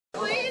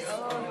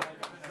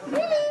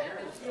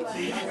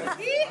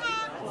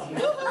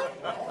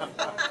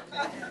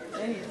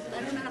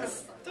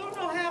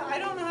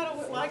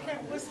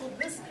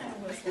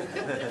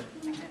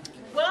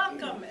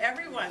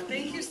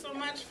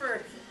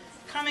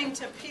coming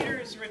to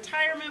Peter's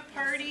retirement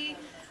party.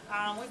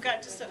 We've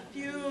got just a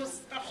few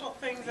special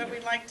things that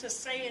we'd like to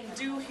say and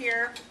do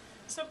here.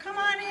 So come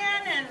on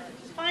in and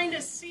find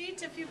a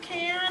seat if you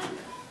can.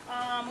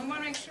 We want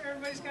to make sure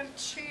everybody's got a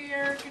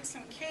chair, get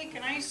some cake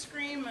and ice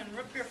cream and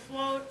rip your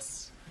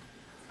floats.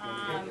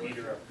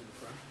 Peter up to the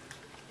front.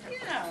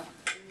 Yeah.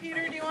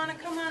 Peter, do you want to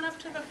come on up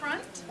to the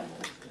front?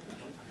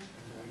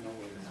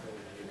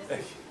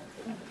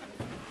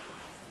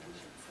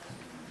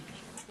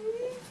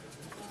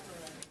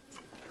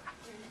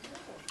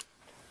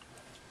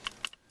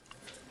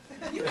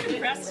 You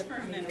can rest for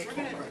a minute. We're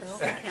going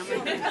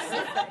to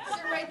sit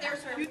right there,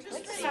 sir. You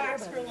just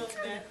relax for a little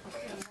bit.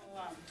 Hold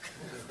on.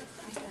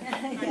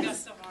 My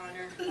guest of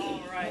honor.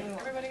 All right.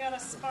 Everybody got a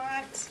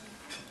spot?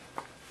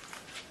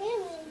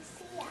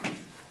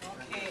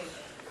 Okay.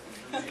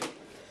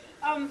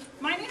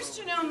 My name is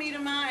Janelle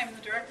Miedema. I'm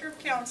the Director of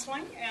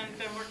Counseling and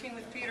been working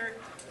with Peter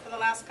for the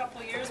last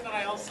couple of years, but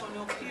I also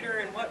know Peter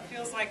in what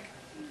feels like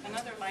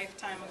another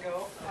lifetime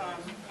ago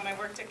when I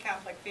worked at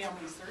Catholic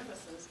Family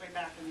Services way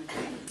back in the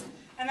day.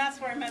 And that's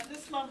where I met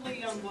this lovely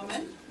young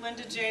woman,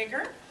 Linda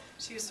Jager.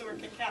 She used to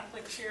work at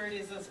Catholic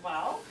Charities as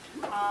well.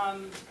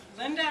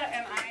 Linda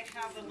and I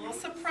have a little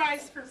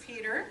surprise for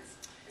Peter.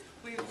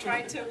 We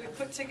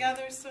put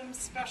together some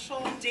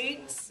special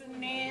dates and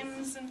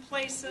names and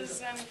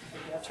places and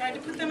tried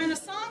to put them in a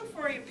song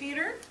for you,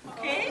 Peter.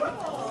 Okay?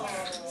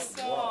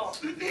 So,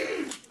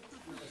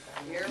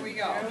 here we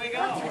go. Here we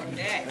go.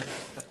 Okay.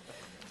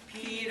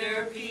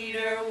 Peter,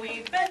 Peter,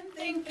 we've been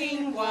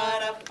thinking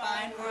what a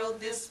fine world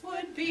this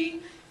would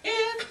be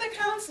if the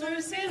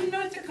counselors in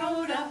North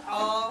Dakota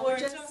all were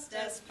just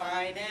as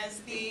fine as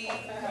thee.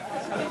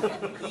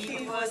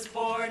 He was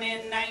born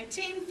in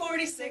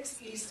 1946,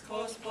 East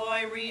Coast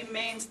boy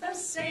remains the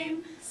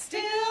same.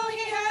 Still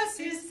he has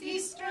his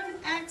eastern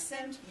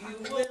accent, you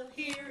will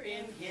hear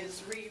in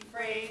his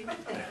refrain.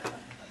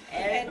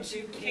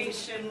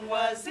 Education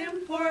was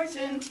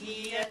important,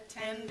 he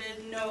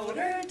attended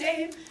Notre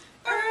Dame.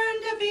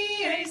 Earned a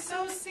BA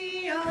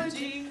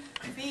sociology,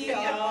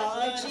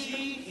 theology,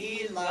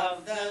 he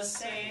loved the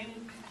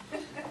same.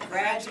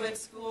 Graduate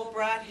school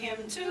brought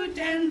him to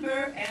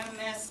Denver,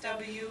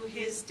 MSW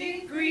his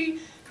degree.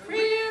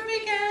 Career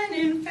began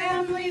in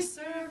family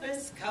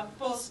service,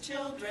 couples,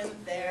 children,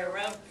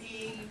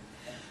 therapy.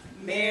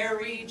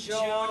 Married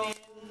Joan in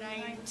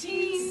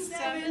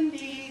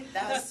 1970,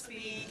 thus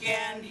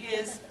began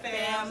his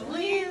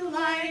family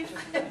life.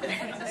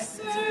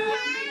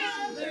 Serving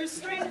others,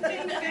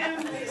 strengthening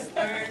families,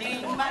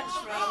 learning much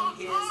from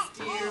his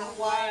dear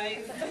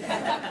wife.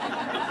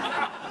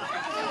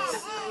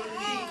 Soon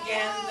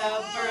began the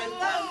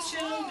birth of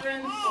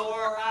children,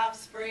 4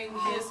 offspring,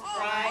 his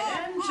pride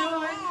and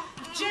joy.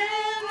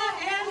 Jenna,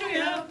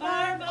 Andrea,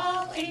 Barb,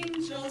 all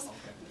angels.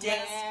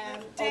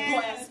 Dan,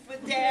 blessed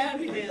with Dan,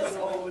 his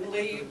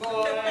only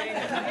boy.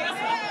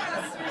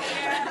 Yes, we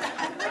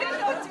didn't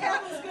know Dan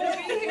was going to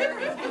be here.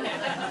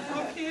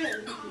 Okay.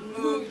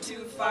 Moved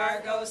to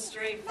Fargo,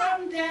 straight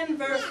from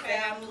Denver.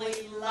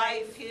 Family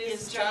life,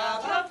 his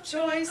job of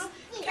choice.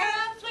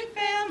 Catholic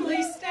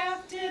family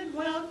staff did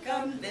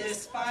welcome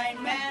this fine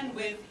man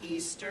with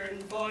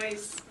Eastern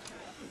voice.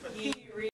 He